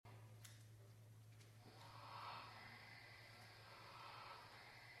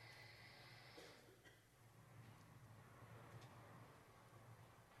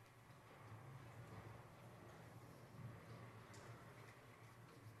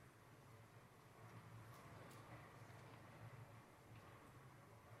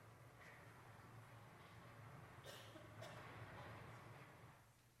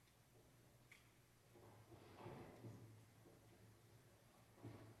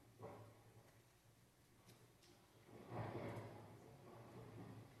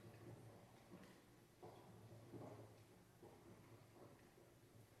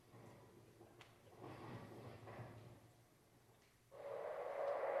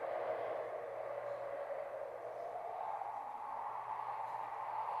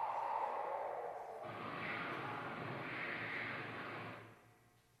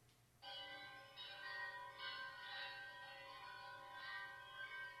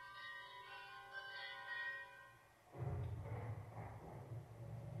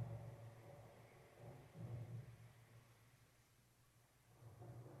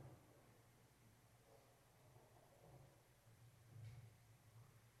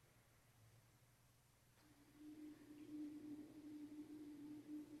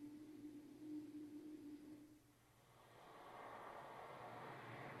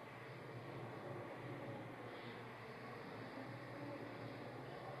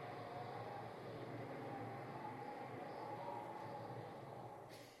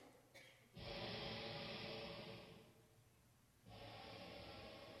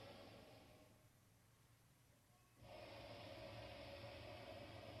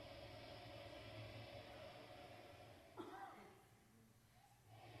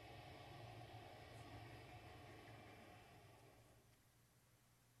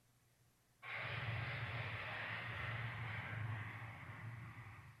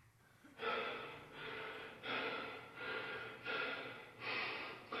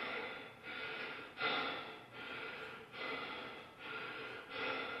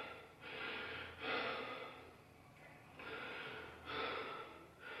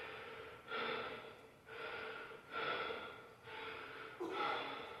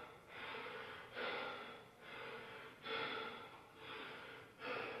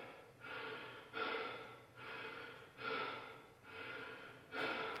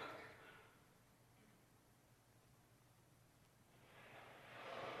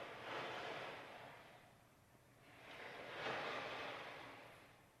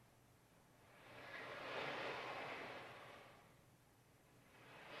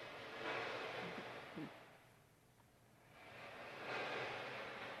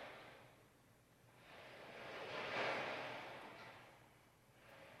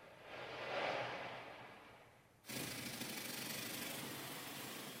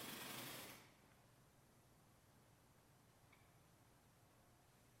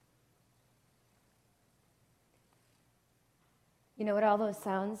You know what all those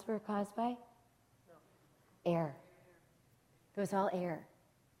sounds were caused by? Air. It was all air.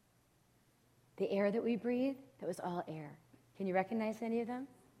 The air that we breathe, that was all air. Can you recognize any of them?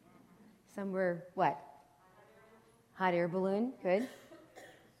 Some were what? Hot air balloon, good.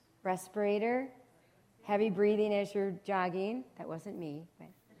 Respirator, heavy breathing as you're jogging. That wasn't me.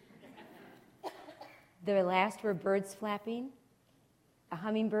 But. The last were birds flapping. A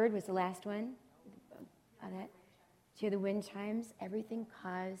hummingbird was the last one. That. Did you hear the wind chimes? Everything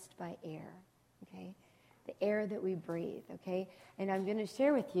caused by air, okay? The air that we breathe, okay? And I'm going to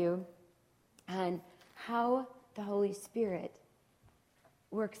share with you on how the Holy Spirit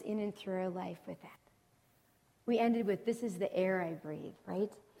works in and through our life with that. We ended with, this is the air I breathe,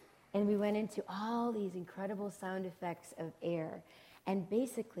 right? And we went into all these incredible sound effects of air. And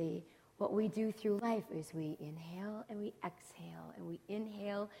basically, what we do through life is we inhale and we exhale, and we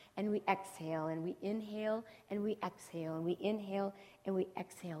inhale and we exhale, and we inhale and we exhale, and we inhale and we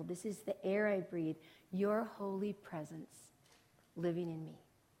exhale. This is the air I breathe, your holy presence living in me.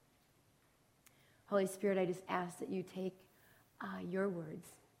 Holy Spirit, I just ask that you take your words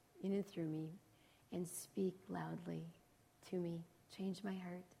in and through me and speak loudly to me. Change my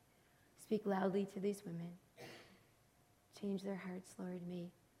heart. Speak loudly to these women. Change their hearts, Lord.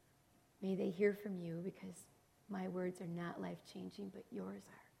 May they hear from you, because my words are not life-changing, but yours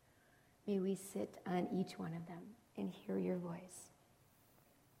are. May we sit on each one of them and hear your voice.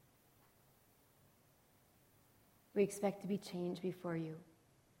 We expect to be changed before you,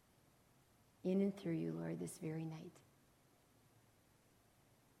 in and through you, Lord, this very night.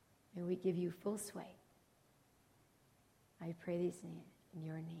 May we give you full sway. I pray these in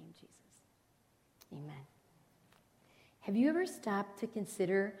your name, Jesus. Amen. Have you ever stopped to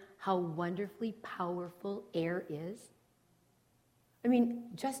consider how wonderfully powerful air is? I mean,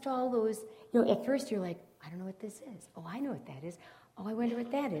 just all those, at first you're like, I don't know what this is. Oh, I know what that is. Oh, I wonder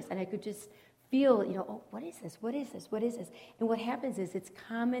what that is. And I could just feel, oh, what is this? What is this? What is this? And what happens is it's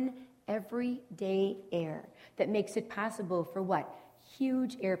common, everyday air that makes it possible for what?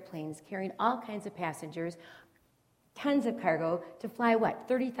 Huge airplanes carrying all kinds of passengers, tons of cargo, to fly what?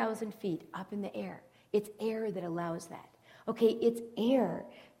 30,000 feet up in the air. It's air that allows that. Okay, it's air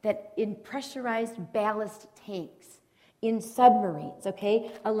that in pressurized ballast tanks, in submarines,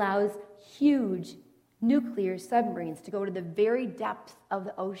 okay, allows huge nuclear submarines to go to the very depth of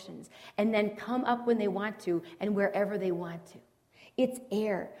the oceans and then come up when they want to and wherever they want to. It's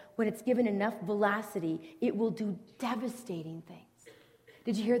air. When it's given enough velocity, it will do devastating things.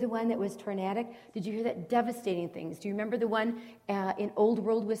 Did you hear the one that was tornadic? Did you hear that? Devastating things. Do you remember the one in Old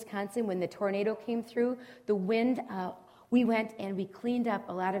World, Wisconsin, when the tornado came through? The wind, we went and we cleaned up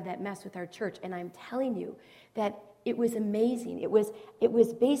a lot of that mess with our church, and I'm telling you that it was amazing. It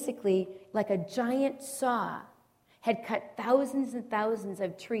was basically like a giant saw had cut thousands and thousands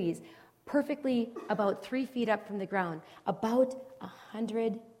of trees perfectly about 3 feet up from the ground, about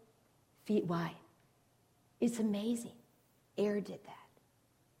 100 feet wide. It's amazing. Air did that.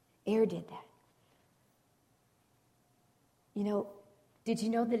 Air did that. Did you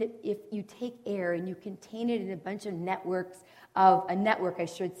know that if you take air and you contain it in a bunch of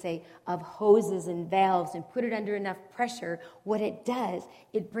of hoses and valves and put it under enough pressure, what it does,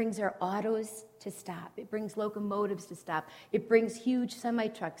 it brings our autos to stop. It brings locomotives to stop. It brings huge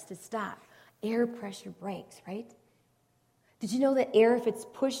semi-trucks to stop. Air pressure breaks, right? Did you know that air, if it's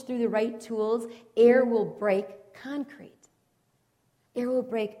pushed through the right tools, air will break concrete? Air will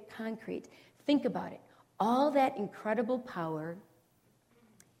break concrete. Think about it. All that incredible power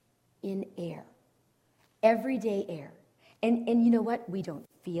in air. Everyday air. And you know what? We don't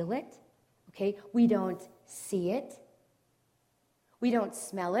feel it. Okay? We don't see it. We don't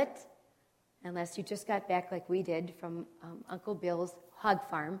smell it. Unless you just got back like we did from Uncle Bill's hog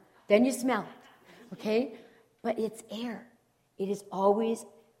farm. Then you smell it. Okay? But it's air. It is always,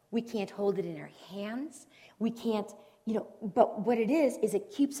 we can't hold it in our hands. We can't, but what it is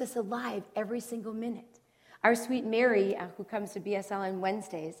it keeps us alive every single minute. Our sweet Mary, who comes to BSL on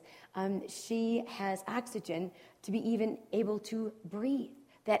Wednesdays, she has oxygen to be even able to breathe.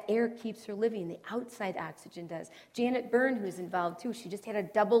 That air keeps her living. The outside oxygen does. Janet Byrne, who's involved too, she just had a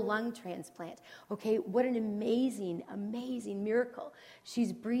double lung transplant. Okay, what an amazing, amazing miracle.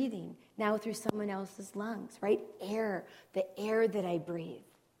 She's breathing now through someone else's lungs, right? Air, the air that I breathe.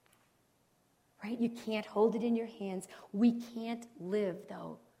 Right? You can't hold it in your hands. We can't live,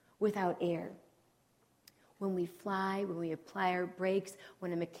 though, without air. When we fly, when we apply our brakes,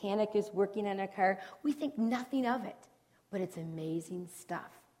 when a mechanic is working on a car, we think nothing of it. But it's amazing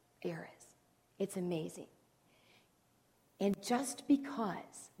stuff. Air is. It's amazing. And just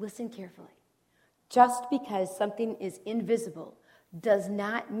because, listen carefully, just because something is invisible does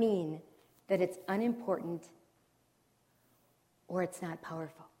not mean that it's unimportant or it's not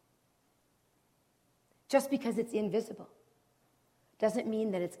powerful. Just because it's invisible doesn't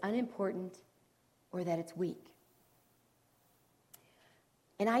mean that it's unimportant or that it's weak.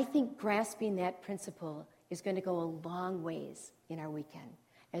 And I think grasping that principle is going to go a long ways in our weekend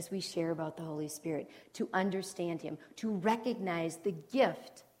as we share about the Holy Spirit, to understand him, to recognize the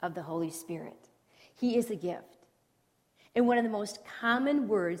gift of the Holy Spirit. He is a gift. And one of the most common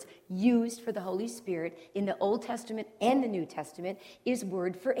words used for the Holy Spirit in the Old Testament and the New Testament is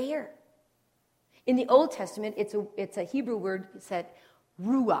word for air. In the Old Testament, it's a Hebrew word said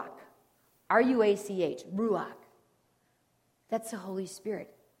ruach, R-U-A-C-H, ruach. That's the Holy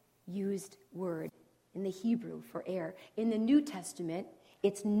Spirit used word in the Hebrew for air. In the New Testament,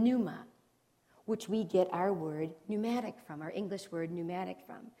 it's pneuma, which we get our word pneumatic from, our English word pneumatic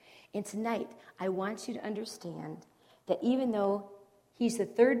from. And tonight, I want you to understand that even though he's the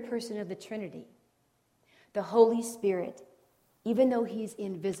third person of the Trinity, the Holy Spirit, even though he's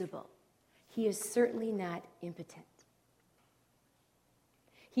invisible, he is certainly not impotent.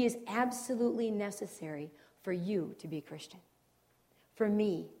 He is absolutely necessary for you to be a Christian, for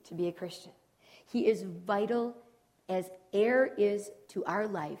me to be a Christian. He is vital as air is to our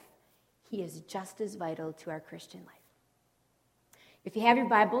life. He is just as vital to our Christian life. If you have your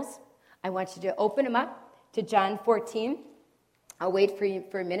Bibles, I want you to open them up to John 14. I'll wait for you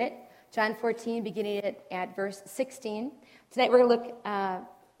for a minute. John 14, beginning at verse 16. Tonight we're going to look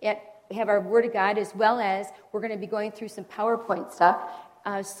we have our Word of God, as well as we're going to be going through some PowerPoint stuff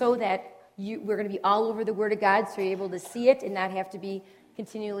so that we're going to be all over the Word of God, so you're able to see it and not have to be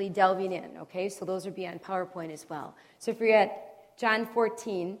continually delving in, okay? So those will be on PowerPoint as well. So if you're at John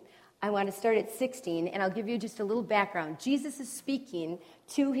 14, I want to start at 16, and I'll give you just a little background. Jesus is speaking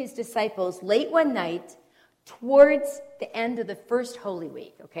to his disciples late one night towards the end of the first Holy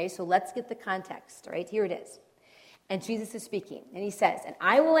Week, okay? So let's get the context, right? Here it is. And Jesus is speaking, and he says, "And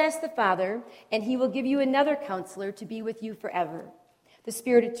I will ask the Father, and he will give you another counselor to be with you forever, the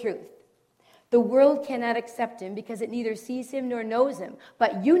Spirit of truth. The world cannot accept him because it neither sees him nor knows him,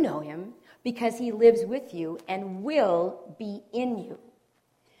 but you know him because he lives with you and will be in you.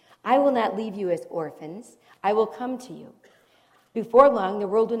 I will not leave you as orphans. I will come to you. Before long, the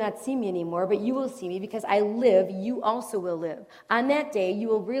world will not see me anymore, but you will see me because I live, you also will live. On that day, you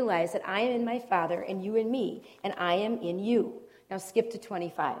will realize that I am in my Father and you in me, and I am in you." Now skip to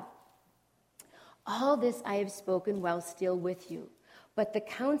 25. "All this I have spoken while still with you, but the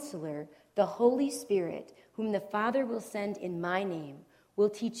counselor, the Holy Spirit, whom the Father will send in my name, will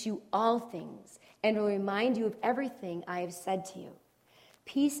teach you all things and will remind you of everything I have said to you.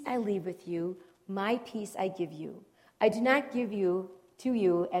 Peace I leave with you, my peace I give you. I do not give you to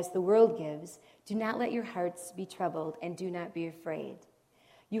you as the world gives. Do not let your hearts be troubled and do not be afraid.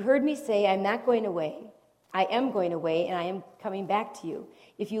 You heard me say, I'm not going away. I am going away and I am coming back to you.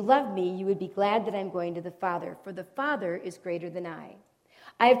 If you loved me, you would be glad that I'm going to the Father, for the Father is greater than I.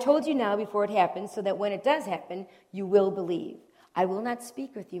 I have told you now before it happens, so that when it does happen, you will believe. I will not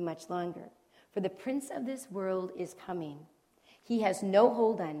speak with you much longer, for the prince of this world is coming. He has no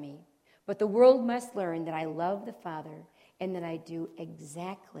hold on me, but the world must learn that I love the Father and that I do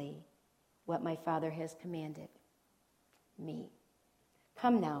exactly what my Father has commanded me.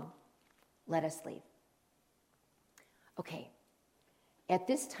 Come now, let us leave." Okay, at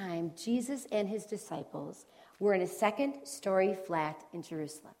this time, Jesus and his disciples were in a second-story flat in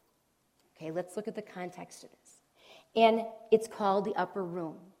Jerusalem. Okay, let's look at the context of this. And it's called the Upper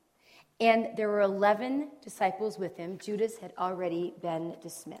Room. And there were 11 disciples with him. Judas had already been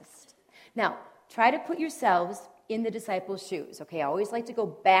dismissed. Now, try to put yourselves in the disciples' shoes, okay? I always like to go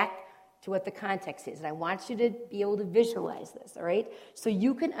back to what the context is, and I want you to be able to visualize this, all right? So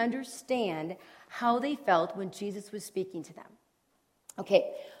you can understand how they felt when Jesus was speaking to them.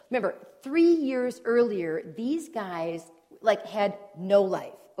 Okay, remember, 3 years earlier, these guys, had no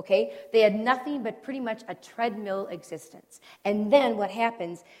life, okay? They had nothing but pretty much a treadmill existence. And then what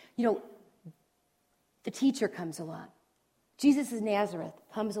happens, the teacher comes along. Jesus of Nazareth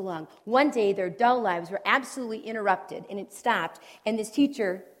comes along. One day, their dull lives were absolutely interrupted, and it stopped. And this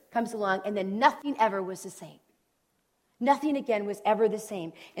teacher comes along, and then nothing ever was the same. Nothing again was ever the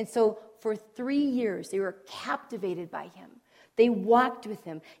same. And so for 3 years, they were captivated by him. They walked with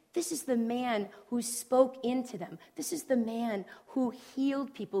him. This is the man who spoke into them. This is the man who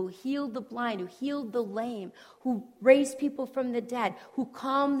healed people, who healed the blind, who healed the lame, who raised people from the dead, who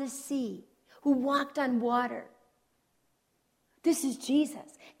calmed the sea, who walked on water. This is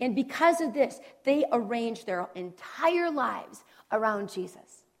Jesus. And because of this, they arranged their entire lives around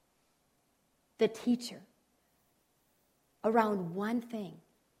Jesus, the teacher, around one thing,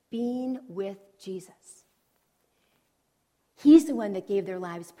 being with Jesus. He's the one that gave their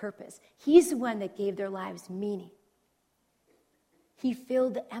lives purpose. He's the one that gave their lives meaning. He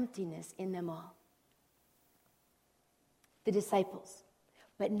filled the emptiness in them all. The disciples.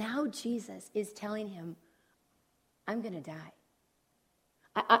 But now Jesus is telling him, I'm going to die.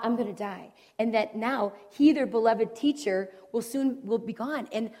 I'm going to die. And that now he, their beloved teacher, will be gone.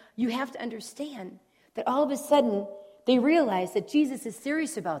 And you have to understand that all of a sudden they realize that Jesus is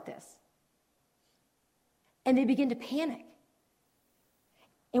serious about this. And they begin to panic.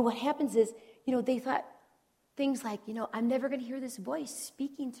 And what happens is, they thought things like, I'm never going to hear this voice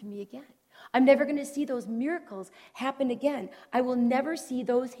speaking to me again. I'm never going to see those miracles happen again. I will never see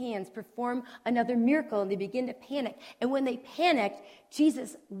those hands perform another miracle. And they begin to panic. And when they panicked,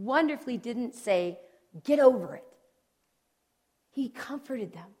 Jesus wonderfully didn't say, get over it. He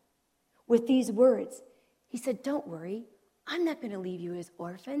comforted them with these words. He said, don't worry. I'm not going to leave you as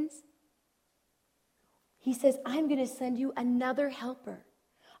orphans. He says, I'm going to send you another helper.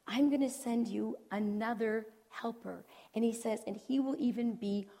 I'm going to send you another helper. And he says, and he will even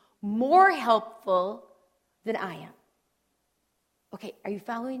be more helpful than I am. Okay, are you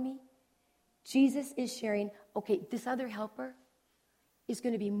following me? Jesus is sharing, okay, this other helper is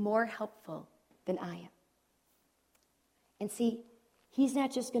going to be more helpful than I am. And see, he's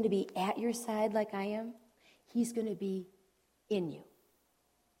not just going to be at your side like I am. He's going to be in you.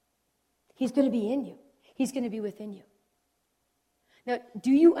 He's going to be in you. He's going to be within you. Now, do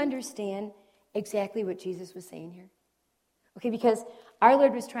you understand exactly what Jesus was saying here? Okay, because our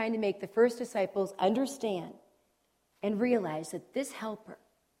Lord was trying to make the first disciples understand and realize that this helper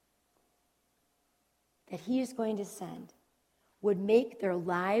that he is going to send would make their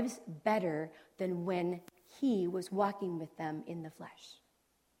lives better than when he was walking with them in the flesh.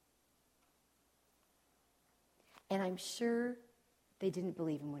 And I'm sure they didn't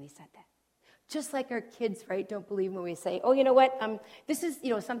believe him when he said that. Just like our kids, right, don't believe when we say, oh, you know what, this is,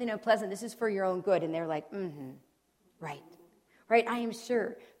 something unpleasant. This is for your own good. And they're like, right. Right, I am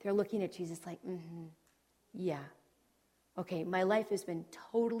sure they're looking at Jesus like, yeah. Okay, my life has been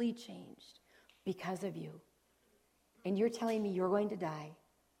totally changed because of you. And you're telling me you're going to die,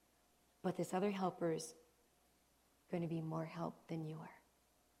 but this other helper's going to be more help than you are.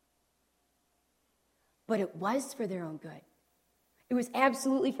 But it was for their own good. It was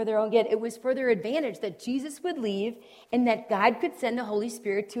absolutely for their own good. It was for their advantage that Jesus would leave and that God could send the Holy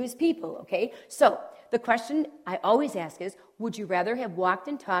Spirit to his people, okay? So the question I always ask is, would you rather have walked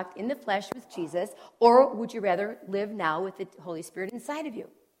and talked in the flesh with Jesus, or would you rather live now with the Holy Spirit inside of you?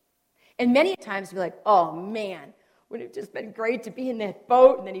 And many times we're like, oh man, would it have just been great to be in that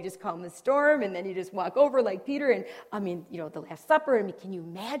boat, and then you just calm the storm, and then you just walk over like Peter, and the Last Supper, can you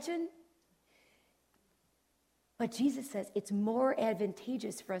imagine? But Jesus says it's more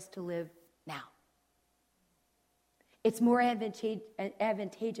advantageous for us to live now. It's more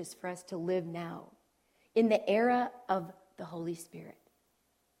advantageous for us to live now in the era of the Holy Spirit,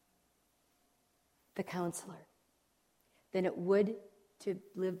 the counselor, than it would to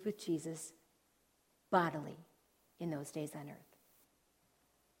live with Jesus bodily in those days on earth.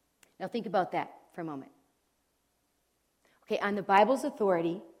 Now think about that for a moment. Okay, on the Bible's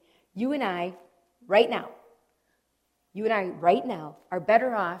authority, you and I right now are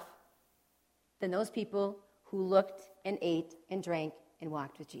better off than those people who looked and ate and drank and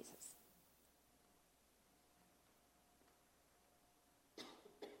walked with Jesus.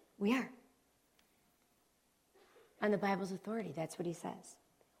 We are. On the Bible's authority, that's what he says.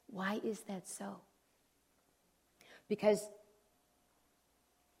 Why is that so? Because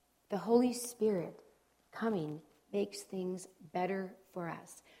the Holy Spirit coming makes things better for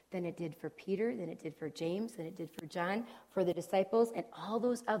us than it did for Peter, than it did for James, than it did for John, for the disciples, and all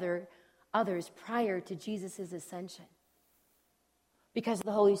those others prior to Jesus' ascension. Because of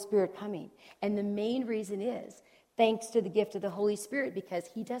the Holy Spirit coming. And the main reason is thanks to the gift of the Holy Spirit, because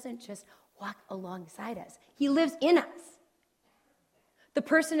he doesn't just walk alongside us. He lives in us. The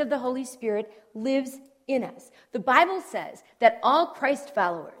person of the Holy Spirit lives in us. The Bible says that all Christ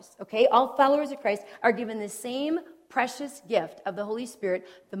followers, okay, all followers of Christ are given the same precious gift of the Holy Spirit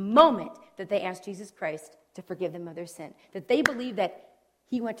the moment that they ask Jesus Christ to forgive them of their sin. That they believe that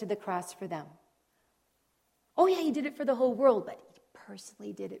he went to the cross for them. Oh yeah, he did it for the whole world, but he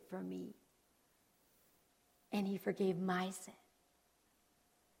personally did it for me. And he forgave my sin.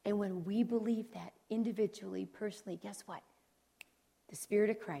 And when we believe that individually, personally, guess what? The Spirit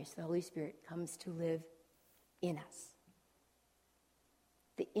of Christ, the Holy Spirit, comes to live in us.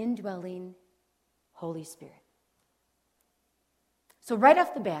 The indwelling Holy Spirit. So right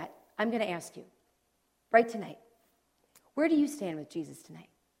off the bat, I'm going to ask you, right tonight, Where do you stand with Jesus tonight?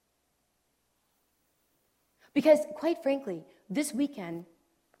 Because, quite frankly, this weekend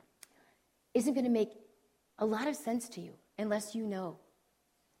isn't going to make a lot of sense to you unless you know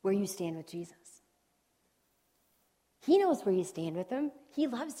where you stand with Jesus. He knows where you stand with him. He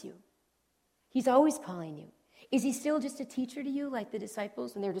loves you. He's always calling you. Is he still just a teacher to you like the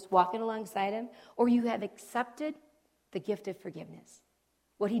disciples when they're just walking alongside him? Or you have accepted the gift of forgiveness,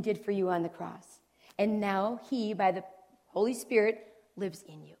 what he did for you on the cross. And now he, by the Holy Spirit, lives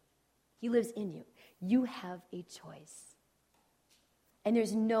in you. He lives in you. You have a choice. And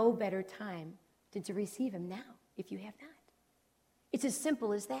there's no better time than to receive him now if you have not. It's as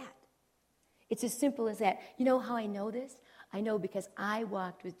simple as that. It's as simple as that. You know how I know this? I know because I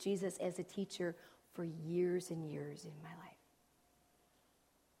walked with Jesus as a teacher for years and years in my life.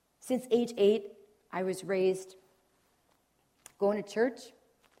 Since age 8, I was raised going to church,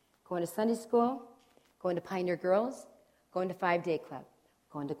 going to Sunday school, going to Pioneer Girls, going to 5-Day Club,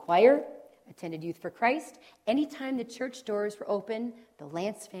 going to choir, attended Youth for Christ. Anytime the church doors were open, the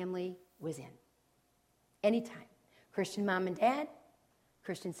Lance family was in. Anytime. Christian mom and dad,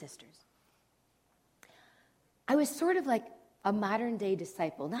 Christian sisters. I was sort of like a modern-day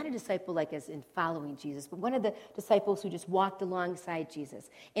disciple, not a disciple like as in following Jesus, but one of the disciples who just walked alongside Jesus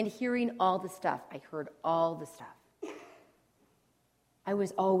and hearing all the stuff. I heard all the stuff. I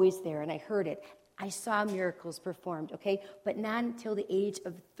was always there, and I heard it. I saw miracles performed, okay? But not until the age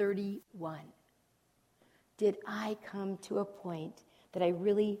of 31 did I come to a point that I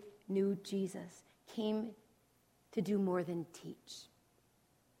really knew Jesus came to do more than teach.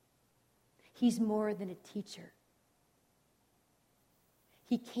 He's more than a teacher.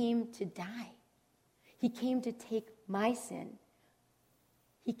 He came to die. He came to take my sin.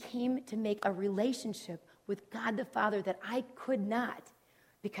 He came to make a relationship with God the Father that I could not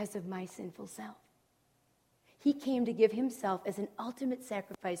because of my sinful self. He came to give himself as an ultimate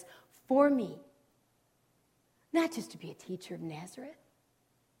sacrifice for me, not just to be a teacher of Nazareth.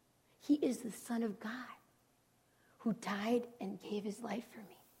 He is the Son of God who died and gave his life for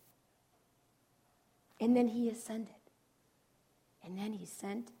me. And then he ascended. And then he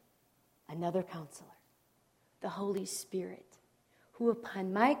sent another counselor, the Holy Spirit, who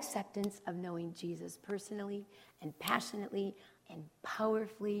upon my acceptance of knowing Jesus personally and passionately and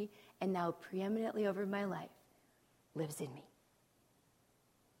powerfully and now preeminently over my life, lives in me.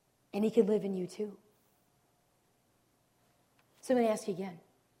 And he can live in you too. So I'm going to ask you again,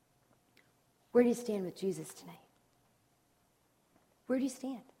 where do you stand with Jesus tonight? Where do you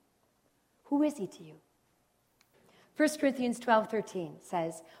stand? Who is he to you? 1 Corinthians 12:13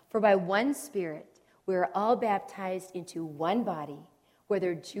 says, "For by one Spirit we are all baptized into one body,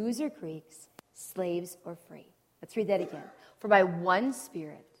 whether Jews or Greeks, slaves or free." Let's read that again. For by one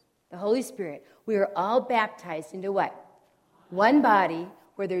Spirit, the Holy Spirit, we are all baptized into what? One body,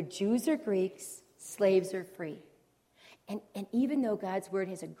 whether Jews or Greeks, slaves or free. And even though God's word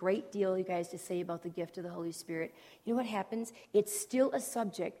has a great deal, you guys, to say about the gift of the Holy Spirit, you know what happens? It's still a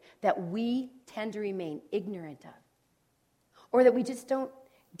subject that we tend to remain ignorant of, or that we just don't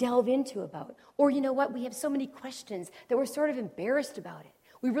delve into about. Or you know what? We have so many questions that we're sort of embarrassed about it.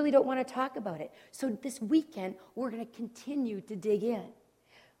 We really don't want to talk about it. So this weekend, we're going to continue to dig in.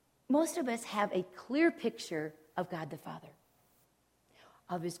 Most of us have a clear picture of God the Father,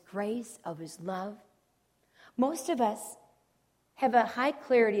 of his grace, of his love. Most of us have a high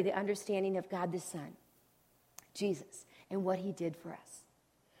clarity, the understanding of God the Son, Jesus, and what he did for us.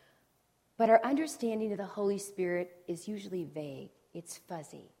 But our understanding of the Holy Spirit is usually vague. It's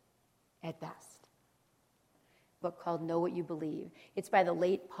fuzzy at best. A book called Know What You Believe. It's by the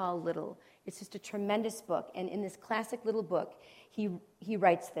late Paul Little. It's just a tremendous book. And in this classic little book, he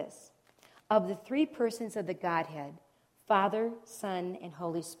writes this: "Of the three persons of the Godhead, Father, Son, and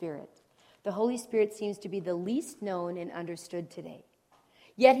Holy Spirit, the Holy Spirit seems to be the least known and understood today.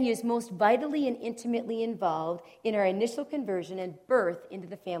 Yet he is most vitally and intimately involved in our initial conversion and birth into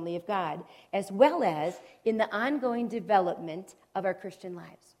the family of God, as well as in the ongoing development of our Christian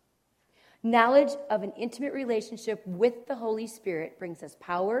lives. Knowledge of an intimate relationship with the Holy Spirit brings us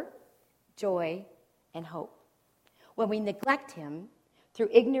power, joy, and hope. When we neglect him through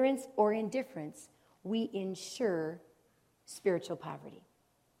ignorance or indifference, we ensure spiritual poverty.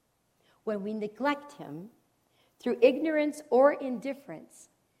 When we neglect him through ignorance or indifference,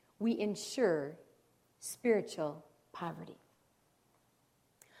 we ensure spiritual poverty."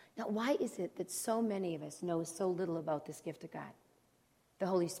 Now, why is it that so many of us know so little about this gift of God, the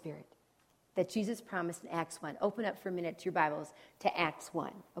Holy Spirit, that Jesus promised in Acts 1? Open up for a minute to your Bibles to Acts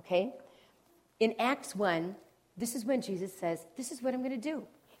 1, okay? In Acts 1, this is when Jesus says, this is what I'm going to do.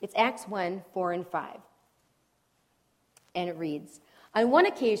 It's Acts 1, 4 and 5. And it reads, on one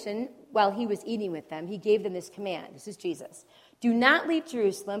occasion, while he was eating with them, he gave them this command. This is Jesus. Do not leave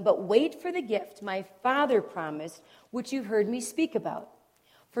Jerusalem, but wait for the gift my Father promised, which you've heard me speak about.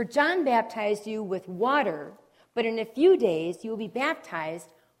 For John baptized you with water, but in a few days you will be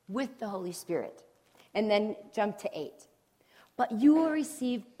baptized with the Holy Spirit. And then jump to 8. But you will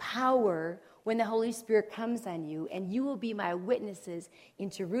receive power when the Holy Spirit comes on you, and you will be my witnesses in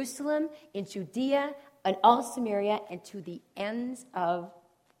Jerusalem, in Judea, and all Samaria, and to the ends of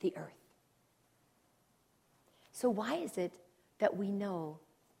the earth. So why is it that we know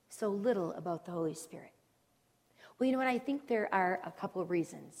so little about the Holy Spirit? Well, you know what? I think there are a couple of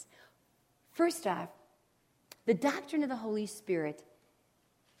reasons. First off, the doctrine of the Holy Spirit,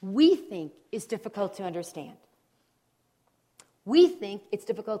 we think, is difficult to understand. We think it's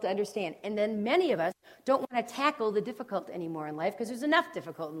difficult to understand. And then many of us don't want to tackle the difficult anymore in life because there's enough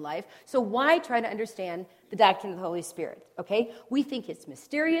difficult in life. So why try to understand the doctrine of the Holy Spirit? Okay? We think it's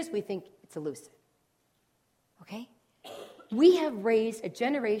mysterious. We think it's elusive. Okay? We have raised a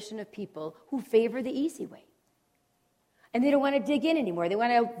generation of people who favor the easy way. And they don't want to dig in anymore. They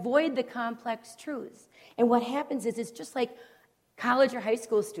want to avoid the complex truths. And what happens is it's just like college or high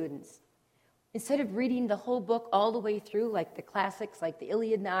school students. Instead of reading the whole book all the way through, like the classics, like the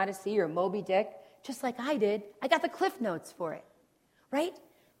Iliad and the Odyssey or Moby Dick, just like I did, I got the Cliff Notes for it, right?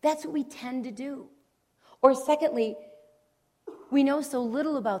 That's what we tend to do. Or secondly, we know so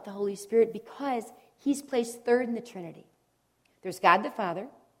little about the Holy Spirit because he's placed third in the Trinity. There's God the Father,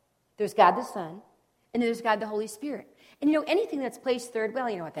 there's God the Son, and there's God the Holy Spirit. And you know, anything that's placed third, well,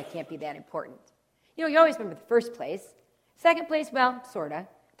 you know what, that can't be that important. You know, you always remember the first place. Second place, well, sort of.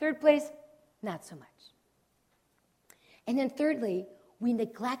 Third place, not so much. And then thirdly, we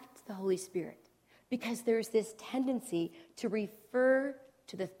neglect the Holy Spirit because there's this tendency to refer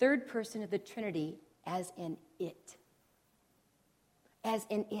to the third person of the Trinity as an it. As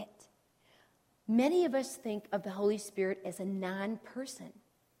an it. Many of us think of the Holy Spirit as a non-person.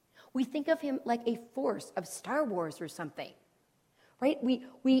 We think of him like a force of Star Wars or something, right?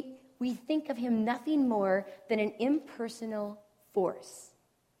 We think of him nothing more than an impersonal force.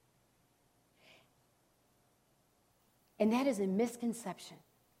 And that is a misconception.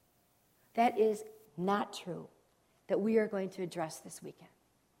 That is not true that we are going to address this weekend.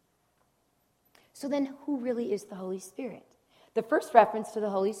 So then, who really is the Holy Spirit? The first reference to the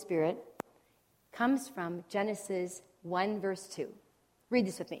Holy Spirit comes from Genesis 1, verse 2. Read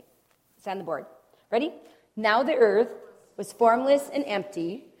this with me. It's on the board. Ready? Now the earth was formless and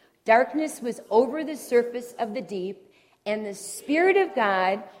empty. Darkness was over the surface of the deep, and the Spirit of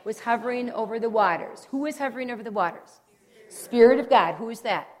God was hovering over the waters. Who was hovering over the waters? Spirit of God. Who is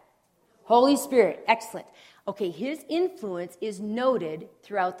that? Holy Spirit. Excellent. Okay, his influence is noted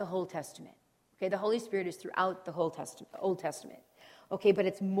throughout the whole Testament. Okay, the Holy Spirit is throughout the whole Old Testament. Okay, but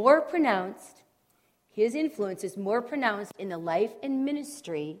it's more pronounced, his influence is more pronounced in the life and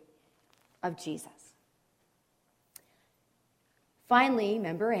ministry of Jesus. Finally,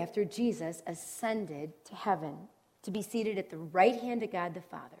 remember, after Jesus ascended to heaven to be seated at the right hand of God the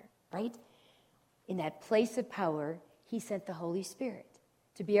Father, right? In that place of power, he sent the Holy Spirit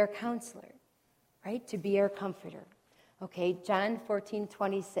to be our counselor, right? To be our comforter. Okay, John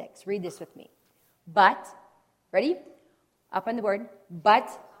 14:26. Read this with me. But, ready? Up on the board. But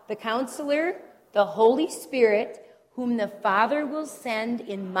the counselor, the Holy Spirit, whom the Father will send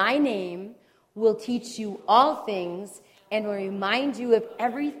in my name, will teach you all things and will remind you of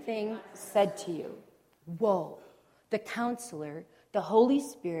everything said to you. Whoa. The counselor, the Holy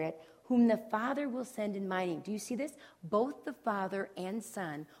Spirit, whom the Father will send in my name. Do you see this? Both the Father and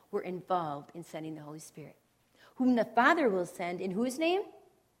Son were involved in sending the Holy Spirit. Whom the Father will send in whose name?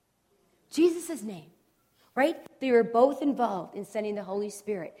 Jesus' name, right? They were both involved in sending the Holy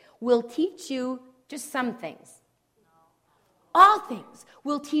Spirit. Will teach you just some things. All things.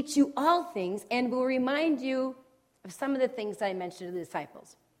 Will teach you all things and will remind you of some of the things I mentioned to the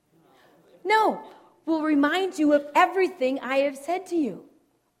disciples. No, will remind you of everything I have said to you.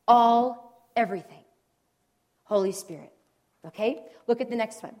 Everything. Holy Spirit. Okay? Look at the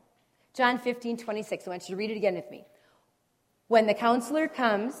next one. John 15:26. I want you to read it again with me. When the counselor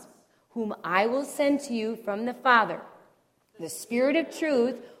comes, whom I will send to you from the Father, the Spirit of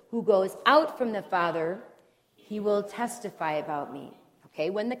truth, who goes out from the Father, he will testify about me. Okay?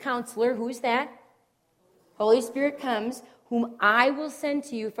 When the counselor, who's that? Holy Spirit comes, whom I will send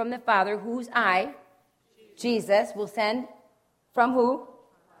to you from the Father, who's I? Jesus will send from who?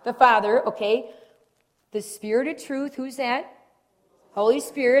 The Father, okay. The Spirit of truth, who's that? Holy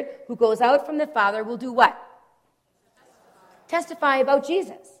Spirit, who goes out from the Father, will do what? Testify about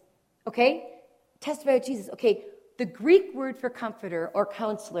Jesus, okay? Testify about Jesus. Okay, The Greek word for comforter or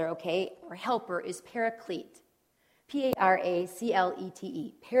counselor, okay, or helper is paraclete.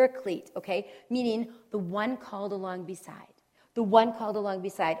 Paraclete. Paraclete, okay, meaning the one called along beside. The one called along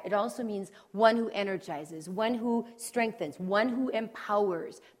beside. It also means one who energizes, one who strengthens, one who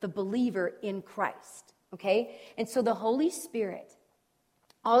empowers the believer in Christ, okay? And so the Holy Spirit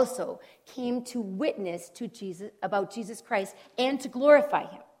also came to witness to Jesus about Jesus Christ and to glorify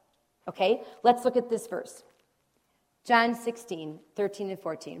him. Okay? Let's look at this verse. John 16, 13 and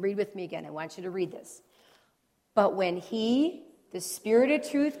 14. Read with me again. I want you to read this. But when he, the Spirit of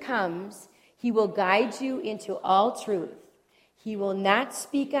truth, comes, he will guide you into all truth. He will not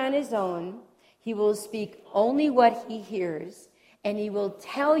speak on his own. He will speak only what he hears, and he will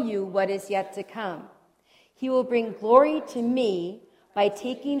tell you what is yet to come. He will bring glory to me by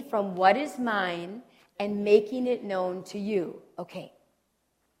taking from what is mine and making it known to you. Okay.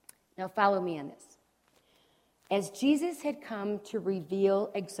 Now follow me on this. As Jesus had come to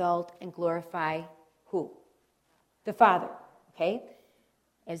reveal, exalt, and glorify who? The Father. Okay?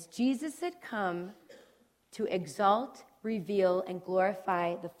 As Jesus had come to exalt, reveal, and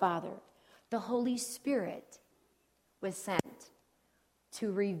glorify the Father, the Holy Spirit was sent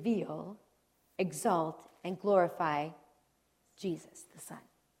to reveal, exalt, and glorify Jesus,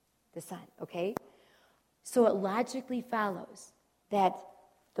 the Son, okay? So it logically follows that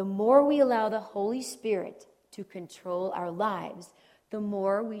the more we allow the Holy Spirit to control our lives, the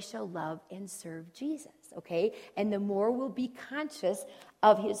more we shall love and serve Jesus, okay? And the more we'll be conscious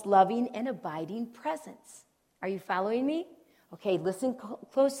of his loving and abiding presence. Are you following me? Okay, listen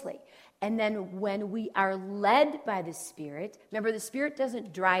closely. And then when we are led by the Spirit, remember the Spirit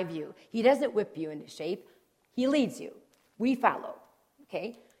doesn't drive you. He doesn't whip you into shape. He leads you. We follow,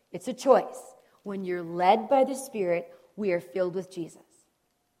 okay? It's a choice. When you're led by the Spirit, we are filled with Jesus.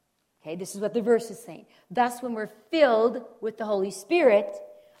 Okay, this is what the verse is saying. Thus, when we're filled with the Holy Spirit,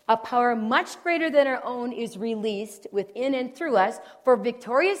 a power much greater than our own is released within and through us for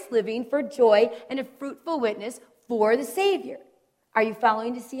victorious living, for joy, and a fruitful witness for the Savior. Are you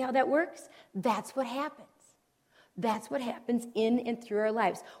following to see how that works? That's what happens. That's what happens in and through our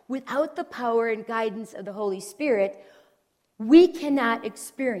lives. Without the power and guidance of the Holy Spirit, we cannot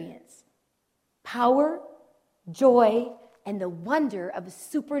experience power, joy, and the wonder of a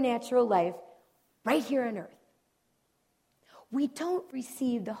supernatural life right here on earth. We don't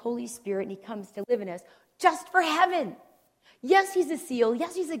receive the Holy Spirit and he comes to live in us just for heaven. Yes, he's a seal.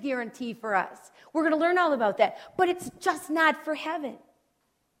 Yes, he's a guarantee for us. We're going to learn all about that. But it's just not for heaven.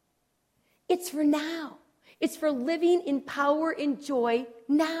 It's for now. It's for living in power and joy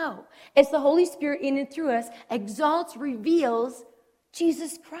now. As the Holy Spirit in and through us exalts, reveals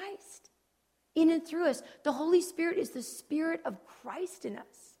Jesus Christ in and through us. The Holy Spirit is the Spirit of Christ in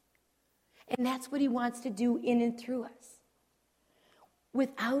us. And that's what he wants to do in and through us.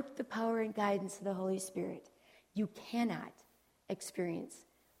 Without the power and guidance of the Holy Spirit, you cannot experience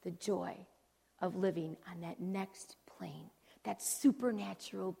the joy of living on that next plane, that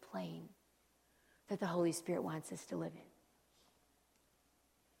supernatural plane that the Holy Spirit wants us to live in.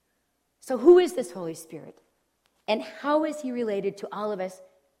 So who is this Holy Spirit? And how is he related to all of us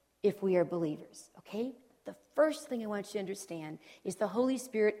if we are believers? Okay? The first thing I want you to understand is the Holy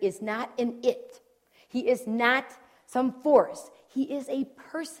Spirit is not an it. He is not some force. He is a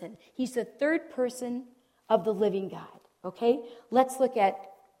person. He's the third person of the living God. Okay? Let's look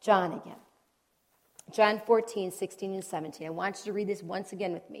at John again. John 14, 16, and 17. I want you to read this once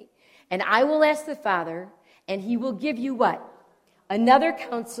again with me. And I will ask the Father, and he will give you what? Another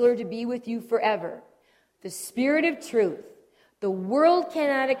counselor to be with you forever. The Spirit of truth. The world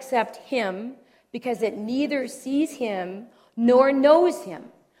cannot accept him because it neither sees him nor knows him.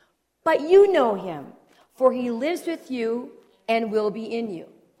 But you know him, for he lives with you and will be in you.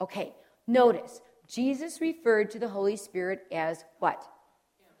 Okay, notice, Jesus referred to the Holy Spirit as what?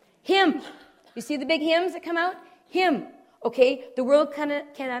 Him. You see the big hymns that come out? Him. Okay, the world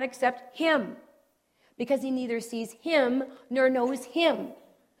cannot accept him because he neither sees him nor knows him.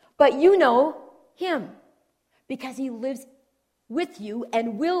 But you know him because he lives with you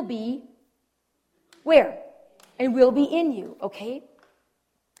and will be where? And will be in you, okay?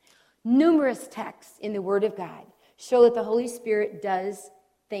 Numerous texts in the Word of God show that the Holy Spirit does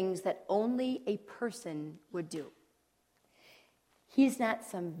things that only a person would do. He's not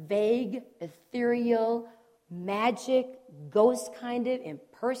some vague, ethereal, magic, ghost kind of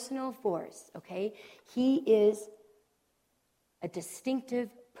impersonal force, okay? He is a distinctive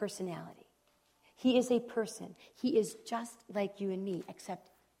personality. He is a person. He is just like you and me,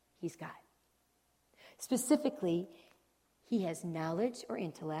 except he's God. Specifically, he has knowledge or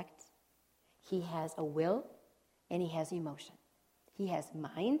intellect. He has a will, and he has emotion. He has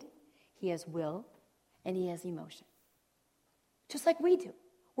mind, he has will, and he has emotion. Just like we do.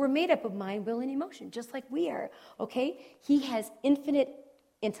 We're made up of mind, will, and emotion, just like we are, okay? He has infinite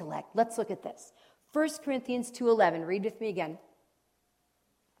intellect. Let's look at this. 1 Corinthians 2:11, read with me again.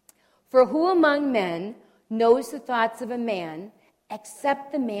 For who among men knows the thoughts of a man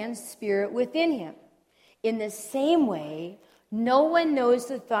except the man's spirit within him? In the same way, no one knows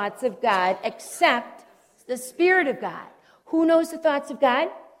the thoughts of God except the Spirit of God. Who knows the thoughts of God?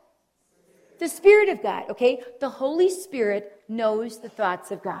 The Spirit of God, okay? The Holy Spirit knows the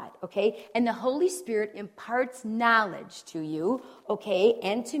thoughts of God, okay? And the Holy Spirit imparts knowledge to you, okay,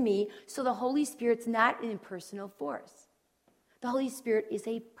 and to me. So the Holy Spirit's not an impersonal force. The Holy Spirit is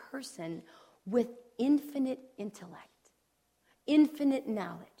a person with infinite intellect, infinite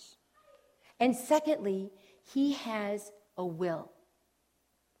knowledge. And secondly, he has a will.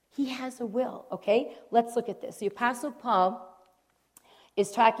 He has a will, okay? Let's look at this. The Apostle Paul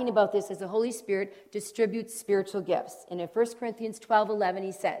is talking about this as the Holy Spirit distributes spiritual gifts. And in 1 Corinthians 12:11,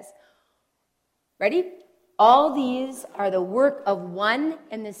 he says, ready? All these are the work of one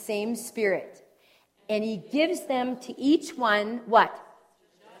and the same Spirit. And he gives them to each one, what?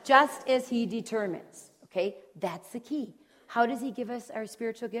 Just as he determines. Okay? That's the key. How does he give us our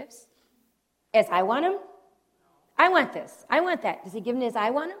spiritual gifts? As I want them? I want this. I want that. Does he give them as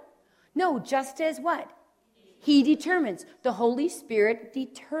I want them? No, just as what? He determines. The Holy Spirit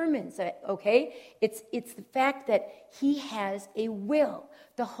determines it, okay? It's the fact that he has a will.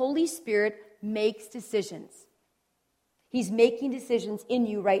 The Holy Spirit makes decisions. He's making decisions in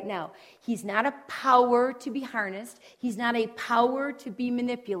you right now. He's not a power to be harnessed. He's not a power to be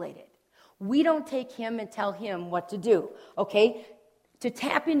manipulated. We don't take him and tell him what to do, okay? To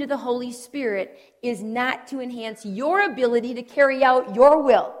tap into the Holy Spirit is not to enhance your ability to carry out your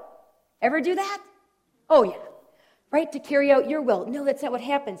will. Ever do that? Oh, yeah. Right? To carry out your will. No, that's not what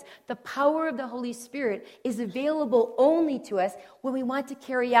happens. The power of the Holy Spirit is available only to us when we want to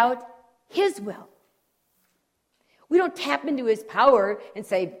carry out his will. We don't tap into his power and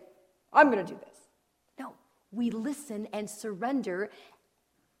say, I'm going to do this. No, we listen and surrender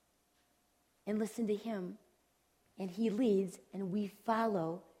and listen to him. And he leads and we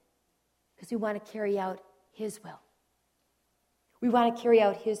follow because we want to carry out his will. We want to carry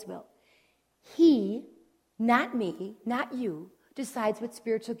out his will. He, not me, not you, decides what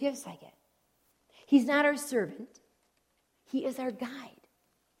spiritual gifts I get. He's not our servant. He is our guide.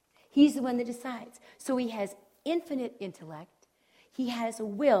 He's the one that decides. So he has infinite intellect. He has a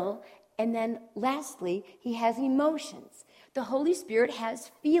will. And then lastly, he has emotions. The Holy Spirit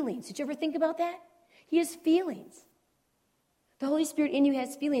has feelings. Did you ever think about that? He has feelings. The Holy Spirit in you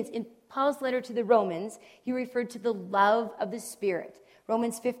has feelings. In Paul's letter to the Romans, he referred to the love of the Spirit.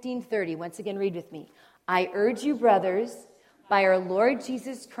 Romans 15:30. Once again, read with me. I urge you, brothers, by our Lord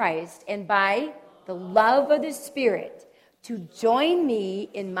Jesus Christ and by the love of the Spirit, to join me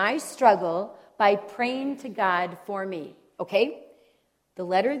in my struggle by praying to God for me. Okay? The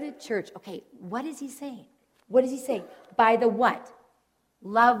letter of the church. Okay, what is he saying? What is he saying? By the what?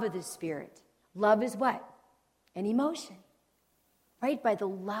 Love of the Spirit. Love is what? An emotion. Right? By the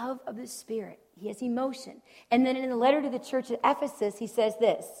love of the Spirit. He has emotion. And then in the letter to the church at Ephesus, he says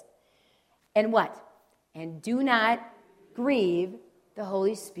this. And what? And do not grieve the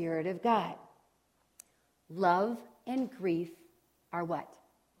Holy Spirit of God. Love and grief are what?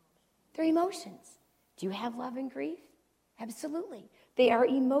 They're emotions. Do you have love and grief? Absolutely. They are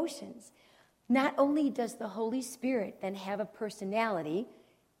emotions. Not only does the Holy Spirit then have a personality,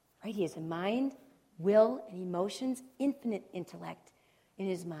 right? He has a mind, will, and emotions, infinite intellect in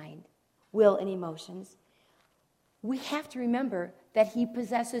his mind, will, and emotions. We have to remember that he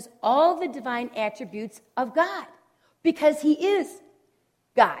possesses all the divine attributes of God because he is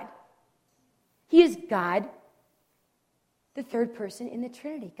God. He is God, the third person in the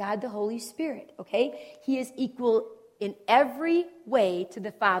Trinity, God the Holy Spirit, okay? He is equal in every way to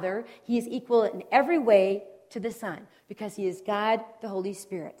the Father. He is equal in every way to the Son because he is God the Holy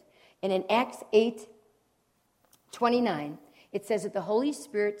Spirit. And in Acts 8:29, it says that the Holy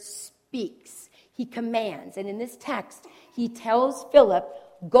Spirit speaks. He commands. And in this text, he tells Philip,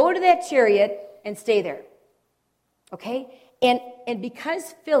 go to that chariot and stay there. Okay? And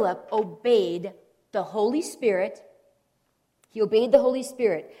because Philip obeyed the Holy Spirit, he obeyed the Holy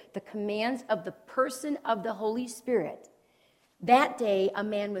Spirit, the commands of the person of the Holy Spirit, that day a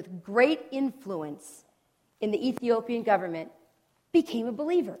man with great influence in the Ethiopian government became a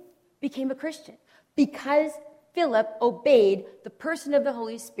believer, became a Christian, because Philip obeyed the person of the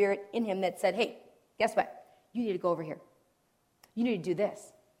Holy Spirit in him that said, hey, guess what? You need to go over here. You need to do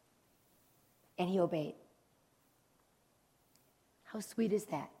this. And he obeyed. How sweet is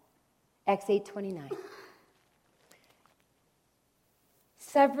that? Acts 8:29.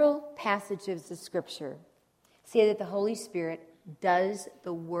 Several passages of Scripture say that the Holy Spirit does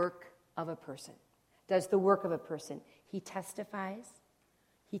the work of a person. Does the work of a person. He testifies,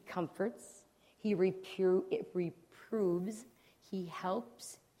 he comforts, he reproves, he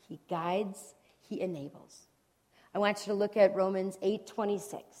helps, he guides, he enables. I want you to look at Romans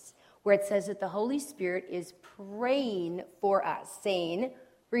 8:26, where it says that the Holy Spirit is praying for us, saying,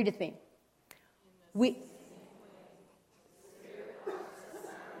 read with me. We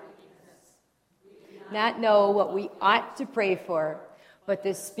not know what we ought to pray for, but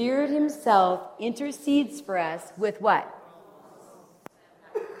the Spirit himself intercedes for us with what?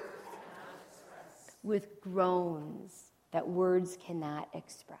 With groans that words cannot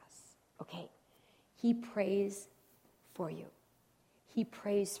express. Okay, he prays for you. He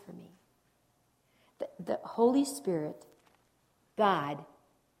prays for me. The Holy Spirit, God,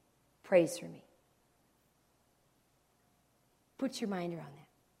 prays for me. Put your mind around that.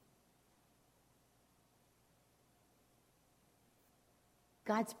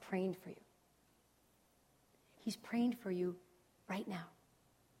 God's praying for you. He's praying for you right now.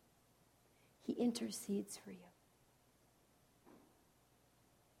 He intercedes for you.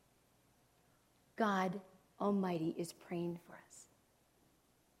 God Almighty is praying for us.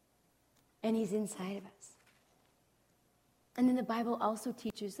 And he's inside of us. And then the Bible also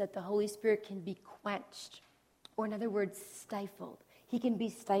teaches that the Holy Spirit can be quenched, or in other words, stifled. He can be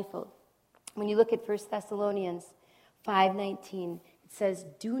stifled. When you look at 1 Thessalonians 5:19, it says,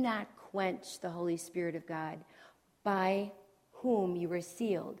 do not quench the Holy Spirit of God, by whom you were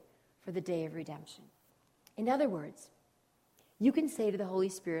sealed for the day of redemption. In other words, you can say to the Holy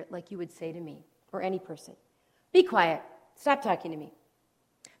Spirit like you would say to me or any person, be quiet, stop talking to me.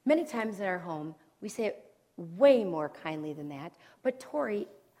 Many times in our home, we say it way more kindly than that, but Tori,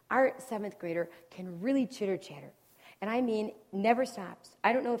 our 7th grader, can really chitter-chatter. And I mean, never stops.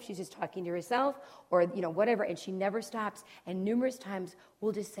 I don't know if she's just talking to herself or, whatever, and she never stops. And numerous times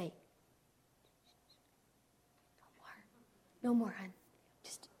we'll just say, no more, hon.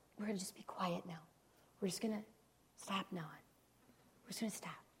 We're going to just be quiet now. We're just going to stop now, hon. We're just going to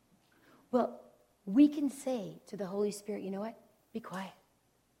stop. Well, we can say to the Holy Spirit, you know what? Be quiet.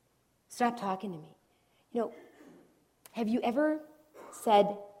 Stop talking to me. Have you ever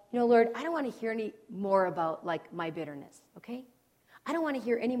said, Lord, I don't want to hear any more about, my bitterness, okay? I don't want to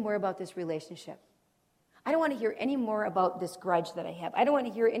hear any more about this relationship. I don't want to hear any more about this grudge that I have. I don't want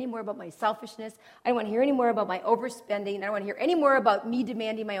to hear any more about my selfishness. I don't want to hear any more about my overspending. I don't want to hear any more about me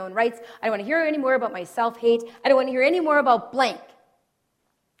demanding my own rights. I don't want to hear any more about my self-hate. I don't want to hear any more about blank,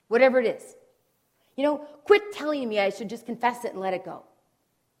 whatever it is. Quit telling me I should just confess it and let it go.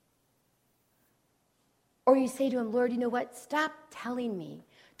 Or you say to him, Lord, you know what? Stop telling me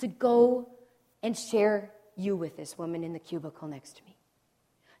to go and share you with this woman in the cubicle next to me.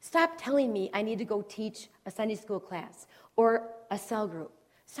 Stop telling me I need to go teach a Sunday school class or a cell group.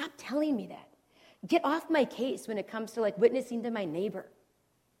 Stop telling me that. Get off my case when it comes to witnessing to my neighbor.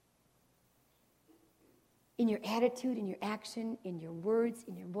 In your attitude, in your action, in your words,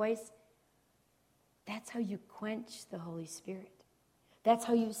 in your voice, that's how you quench the Holy Spirit. That's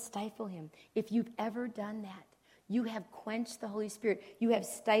how you stifle him. If you've ever done that, you have quenched the Holy Spirit. You have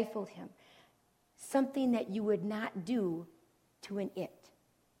stifled him. Something that you would not do to an it.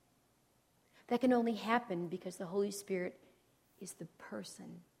 That can only happen because the Holy Spirit is the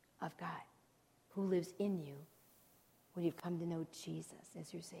person of God who lives in you when you've come to know Jesus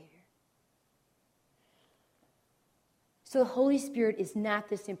as your Savior. So the Holy Spirit is not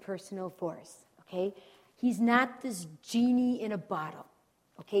this impersonal force, okay? He's not this genie in a bottle,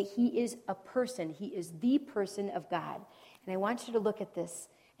 okay? He is a person. He is the person of God. And I want you to look at this,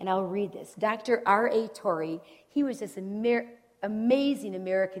 and I'll read this. Dr. R.A. Torrey, he was this amazing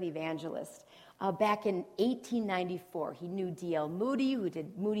American evangelist. Back in 1894, he knew D.L. Moody, who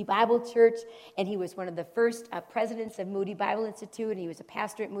did Moody Bible Church, and he was one of the first presidents of Moody Bible Institute, and he was a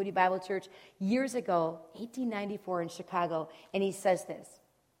pastor at Moody Bible Church years ago, 1894 in Chicago, and he says this.